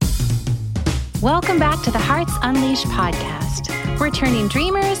Welcome back to the Hearts Unleashed podcast. We're turning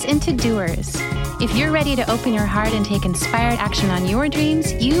dreamers into doers. If you're ready to open your heart and take inspired action on your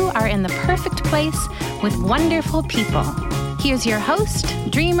dreams, you are in the perfect place with wonderful people. Here's your host,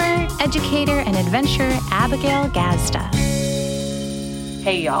 dreamer, educator, and adventurer, Abigail Gazda.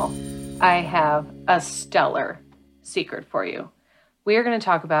 Hey, y'all. I have a stellar secret for you. We are going to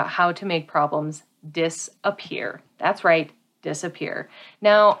talk about how to make problems disappear. That's right, disappear.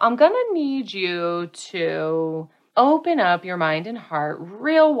 Now, I'm going to need you to open up your mind and heart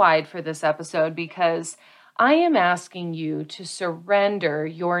real wide for this episode because I am asking you to surrender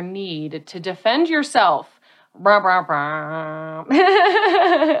your need to defend yourself. Blah, blah, blah.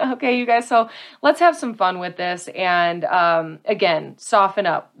 Okay, you guys, so let's have some fun with this. And again, soften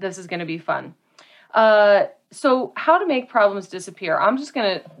up. This is going to be fun. So how to make problems disappear. I'm just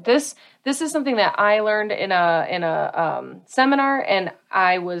going to, this is something that I learned in a seminar, and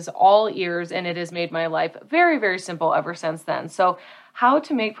I was all ears, and it has made my life very, very simple ever since then. So how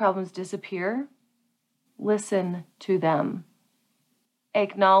to make problems disappear? Listen to them.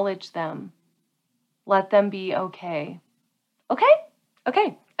 Acknowledge them. Let them be okay.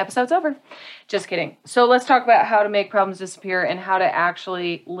 Okay, episode's over. Just kidding. So let's talk about how to make problems disappear and how to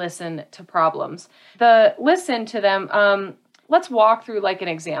actually listen to problems. Listen to them, let's walk through like an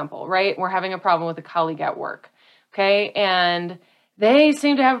example, right? We're having a problem with a colleague at work, okay? And they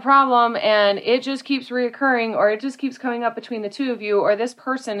seem to have a problem and it just keeps reoccurring, or it just keeps coming up between the two of you, or this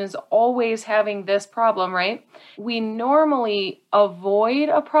person is always having this problem, right? We normally avoid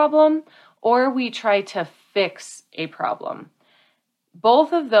a problem or we try to fix a problem.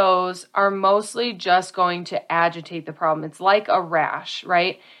 Both of those are mostly just going to agitate the problem. It's like a rash,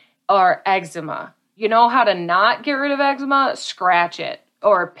 right? Or eczema. You know how to not get rid of eczema? Scratch it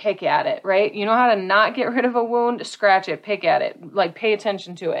or pick at it, right? You know how to not get rid of a wound? Scratch it, pick at it, like pay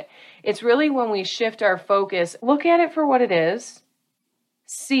attention to it. It's really when we shift our focus, look at it for what it is,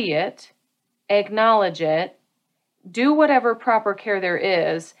 see it, acknowledge it, do whatever proper care there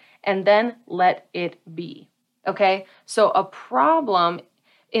is, and then let it be. Okay, so a problem,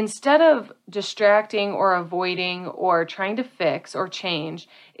 instead of distracting or avoiding or trying to fix or change,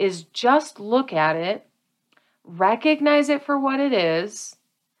 is just look at it, recognize it for what it is,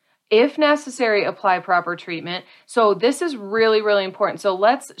 if necessary, apply proper treatment. So this is really, really important. So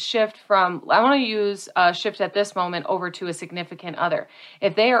let's shift from, I want to use shift at this moment over to a significant other.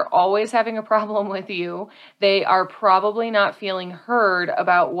 If they are always having a problem with you, they are probably not feeling heard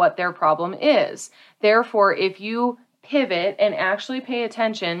about what their problem is. Therefore, if you pivot and actually pay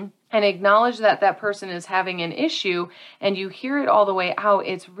attention and acknowledge that that person is having an issue and you hear it all the way out,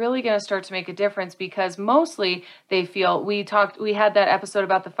 it's really going to start to make a difference because mostly they feel, we had that episode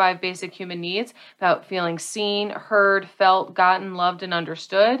about the 5 basic human needs, about feeling seen, heard, felt, gotten, loved, and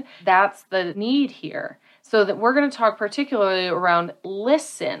understood. That's the need here. So that we're going to talk particularly around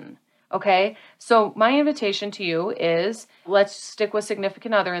listen. Okay. So my invitation to you is, let's stick with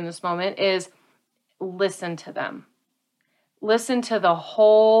significant other in this moment, is listen to them. Listen to the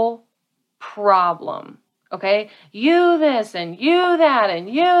whole problem, okay? You this and you that and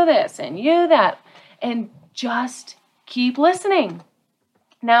you this and you that, and just keep listening.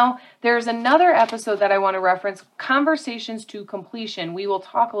 Now, there's another episode that I want to reference, Conversations to Completion. We will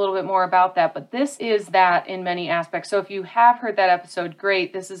talk a little bit more about that, but this is that in many aspects. So if you have heard that episode,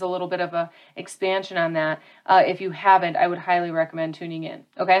 great. This is a little bit of a expansion on that. If you haven't, I would highly recommend tuning in,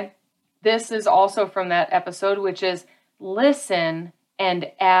 okay? This is also from that episode, which is listen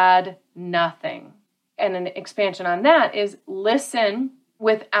and add nothing. And an expansion on that is listen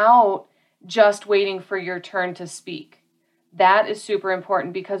without just waiting for your turn to speak. That is super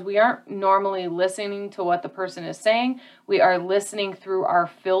important because we aren't normally listening to what the person is saying. We are listening through our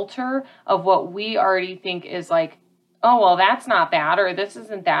filter of what we already think is like, oh, well, that's not that, or this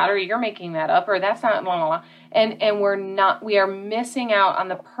isn't that, or you're making that up, or that's not blah, blah, blah. And we are missing out on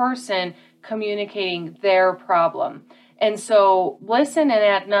the person communicating their problem. And so listen and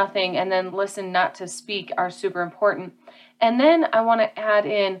add nothing, and then listen not to speak are super important. And then I want to add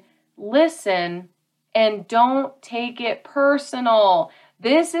in listen and don't take it personal.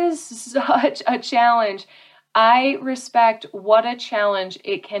 This is such a challenge. I respect what a challenge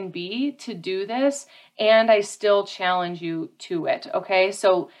it can be to do this, and I still challenge you to it, okay?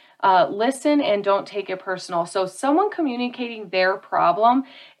 So listen and don't take it personal. So someone communicating their problem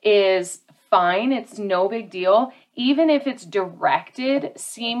is fine. It's no big deal, even if it's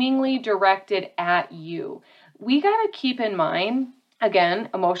seemingly directed at you. We got to keep in mind, again,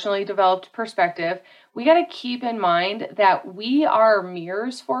 emotionally developed perspective, we got to keep in mind that we are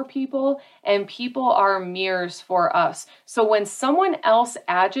mirrors for people and people are mirrors for us. So when someone else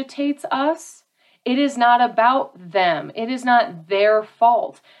agitates us, It is not about them. It is not their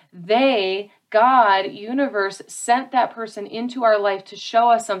fault. God, universe, sent that person into our life to show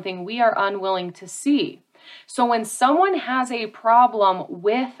us something we are unwilling to see. So when someone has a problem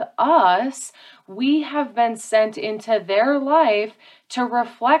with us, we have been sent into their life to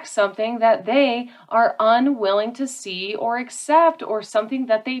reflect something that they are unwilling to see or accept, or something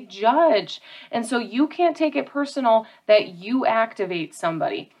that they judge. And so you can't take it personal that you activate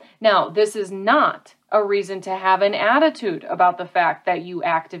somebody. Now, this is not a reason to have an attitude about the fact that you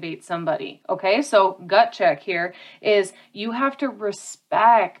activate somebody. Okay, so gut check here is you have to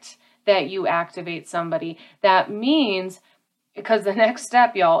respect that you activate somebody. That means, because the next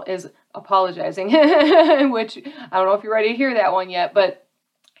step, y'all, is apologizing, which I don't know if you're ready to hear that one yet, but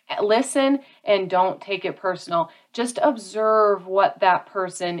listen and don't take it personal. Just observe what that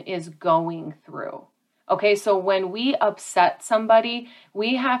person is going through. Okay, so when we upset somebody,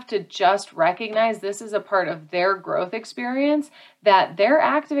 we have to just recognize this is a part of their growth experience, that they're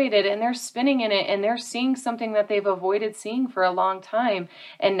activated and they're spinning in it and they're seeing something that they've avoided seeing for a long time.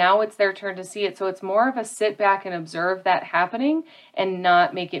 And now it's their turn to see it. So it's more of a sit back and observe that happening and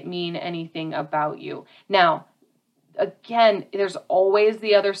not make it mean anything about you. Now, again, there's always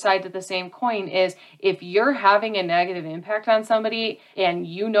the other side to the same coin is if you're having a negative impact on somebody and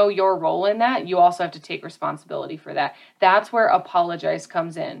you know your role in that, you also have to take responsibility for that. That's where apologize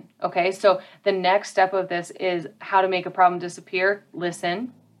comes in. Okay, so the next step of this is how to make a problem disappear.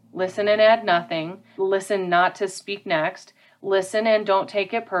 Listen and add nothing. Listen not to speak next. Listen and don't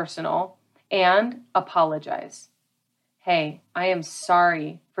take it personal. And apologize. Hey, I am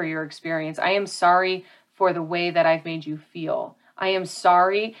sorry for your experience. I am sorry for the way that I've made you feel. I am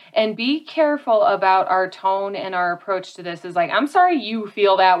sorry. And be careful about our tone and our approach to this is like, I'm sorry you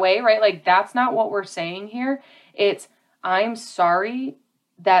feel that way, right? Like that's not what we're saying here. It's, I'm sorry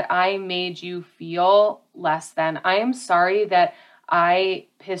that I made you feel less than. I am sorry that I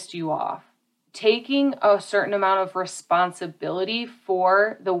pissed you off. Taking a certain amount of responsibility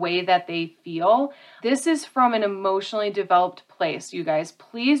for the way that they feel. This is from an emotionally developed place, you guys.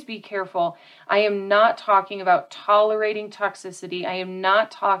 Please be careful. I am not talking about tolerating toxicity. I am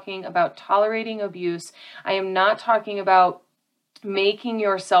not talking about tolerating abuse. I am not talking about making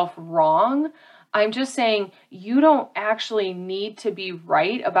yourself wrong. I'm just saying you don't actually need to be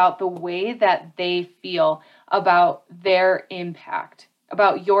right about the way that they feel about their impact,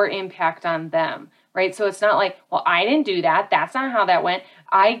 about your impact on them, right? So it's not like, well, I didn't do that. That's not how that went.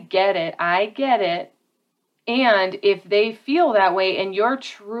 I get it. And if they feel that way and you're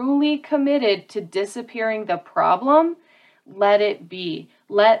truly committed to disappearing the problem, let it be.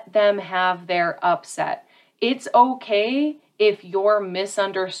 Let them have their upset. It's okay if you're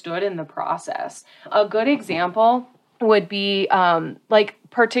misunderstood in the process. A good example would be like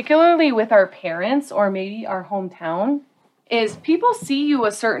particularly with our parents or maybe our hometown, is people see you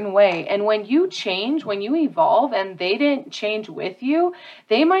a certain way. And when you change, when you evolve and they didn't change with you,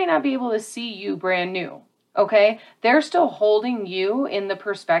 they might not be able to see you brand new. Okay? They're still holding you in the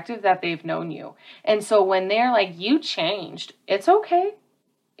perspective that they've known you. And so when they're like, you changed, it's okay.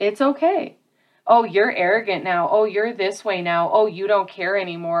 It's okay. Oh, you're arrogant now. Oh, you're this way now. Oh, you don't care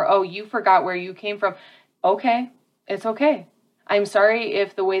anymore. Oh, you forgot where you came from. Okay. It's okay. I'm sorry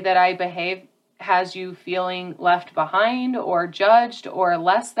if the way that I behave has you feeling left behind or judged or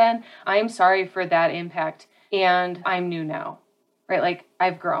less than. I'm sorry for that impact. And I'm new now, right? Like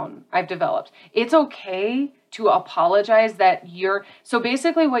I've grown, I've developed. It's okay to apologize so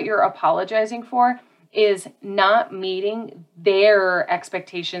basically what you're apologizing for is not meeting their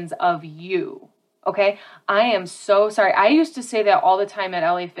expectations of you. Okay. I am so sorry. I used to say that all the time at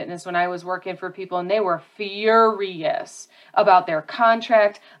LA Fitness when I was working for people and they were furious about their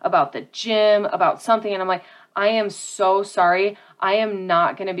contract, about the gym, about something. And I'm like, I am so sorry. I am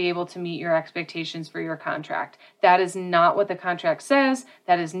not going to be able to meet your expectations for your contract. That is not what the contract says.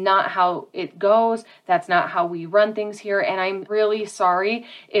 That is not how it goes. That's not how we run things here. And I'm really sorry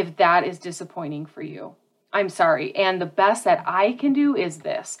if that is disappointing for you. I'm sorry. And the best that I can do is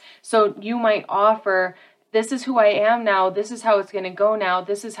this. So you might offer, this is who I am now. This is how it's going to go now.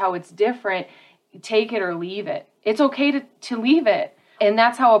 This is how it's different. Take it or leave it. It's okay to leave it. And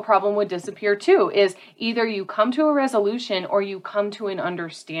that's how a problem would disappear too, is either you come to a resolution or you come to an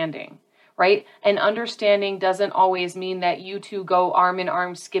understanding, right? And understanding doesn't always mean that you two go arm in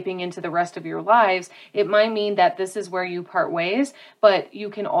arm skipping into the rest of your lives. It might mean that this is where you part ways, but you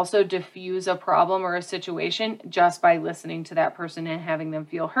can also diffuse a problem or a situation just by listening to that person and having them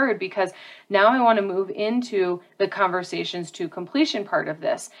feel heard. Because now I want to move into the conversations to completion part of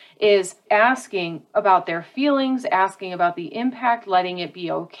this, is asking about their feelings, asking about the impact, letting it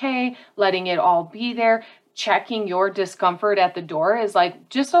be okay, letting it all be there. Checking your discomfort at the door is like,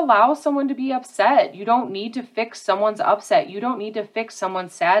 just allow someone to be upset. You don't need to fix someone's upset. You don't need to fix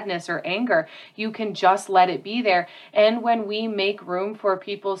someone's sadness or anger. You can just let it be there. And when we make room for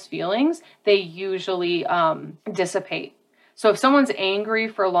people's feelings, they usually dissipate. So if someone's angry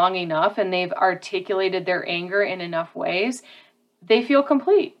for long enough and they've articulated their anger in enough ways, they feel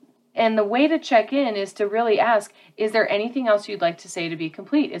complete. And the way to check in is to really ask, is there anything else you'd like to say to be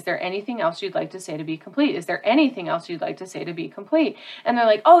complete? Is there anything else you'd like to say to be complete? Is there anything else you'd like to say to be complete? And they're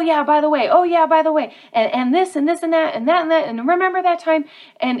like, oh yeah, by the way, and this and this and that and that and that, and remember that time?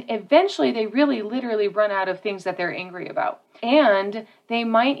 And eventually they really literally run out of things that they're angry about. And they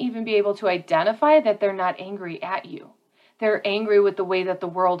might even be able to identify that they're not angry at you. They're angry with the way that the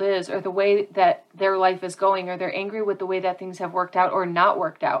world is, or the way that their life is going, or they're angry with the way that things have worked out or not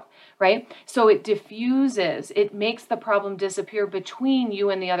worked out, right? So it diffuses, it makes the problem disappear between you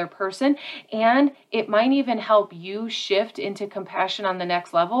and the other person, and it might even help you shift into compassion on the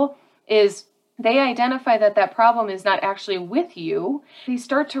next level, is they identify that that problem is not actually with you. They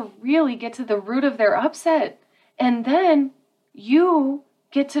start to really get to the root of their upset, and then you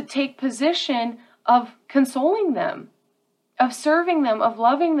get to take position of consoling them, of serving them, of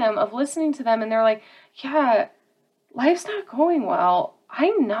loving them, of listening to them. And they're like, yeah, life's not going well.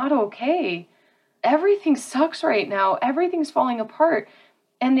 I'm not okay. Everything sucks right now. Everything's falling apart.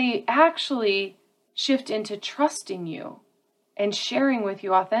 And they actually shift into trusting you and sharing with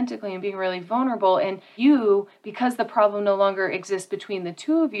you authentically and being really vulnerable. And you, because the problem no longer exists between the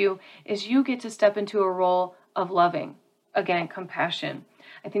two of you, is you get to step into a role of loving. Again, compassion.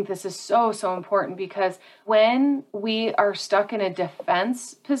 I think this is so, so important, because when we are stuck in a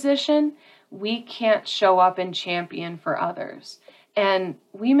defense position, we can't show up and champion for others. And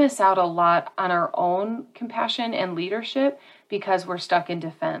we miss out a lot on our own compassion and leadership because we're stuck in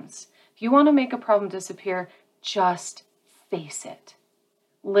defense. If you want to make a problem disappear, just face it.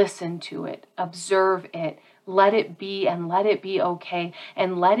 Listen to it. Observe it. Let it be, and let it be okay.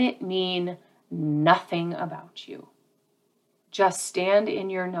 And let it mean nothing about you. Just stand in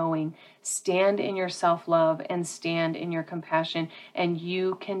your knowing, stand in your self-love, and stand in your compassion, and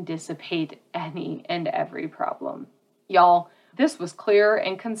you can dissipate any and every problem. Y'all, this was clear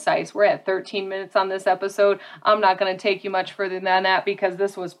and concise. We're at 13 minutes on this episode. I'm not going to take you much further than that because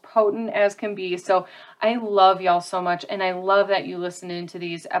this was potent as can be. So I love y'all so much, and I love that you listen into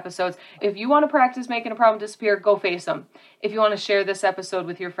these episodes. If you want to practice making a problem disappear, go face them. If you want to share this episode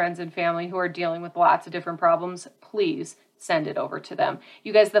with your friends and family who are dealing with lots of different problems, please send it over to them.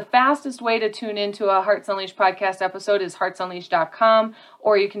 You guys, the fastest way to tune into a Hearts Unleashed podcast episode is heartsunleashed.com,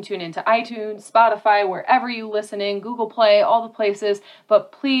 or you can tune into iTunes, Spotify, wherever you listen in, Google Play, all the places.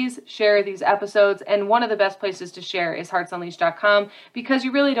 But please share these episodes. And one of the best places to share is heartsunleashed.com, because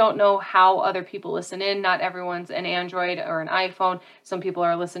you really don't know how other people listen in. Not everyone's an Android or an iPhone. Some people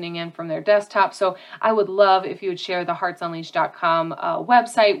are listening in from their desktop. So I would love if you would share the heartsunleashed.com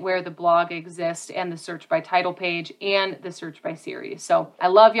website, where the blog exists, and the search by title page, and the search by series. So I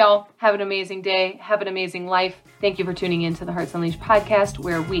love y'all. Have an amazing day. Have an amazing life. Thank you for tuning in to the Hearts Unleashed podcast,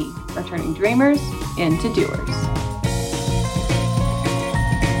 where we are turning dreamers into doers.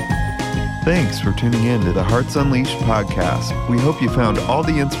 Thanks for tuning in to the Hearts Unleashed podcast. We hope you found all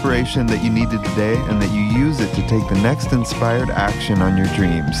the inspiration that you needed today, and that you use it to take the next inspired action on your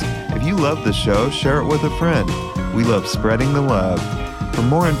dreams. If you love the show, share it with a friend. We love spreading the love. For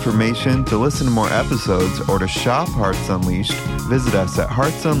more information, to listen to more episodes, or to shop Hearts Unleashed, visit us at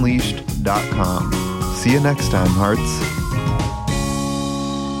heartsunleashed.com. See you next time, Hearts.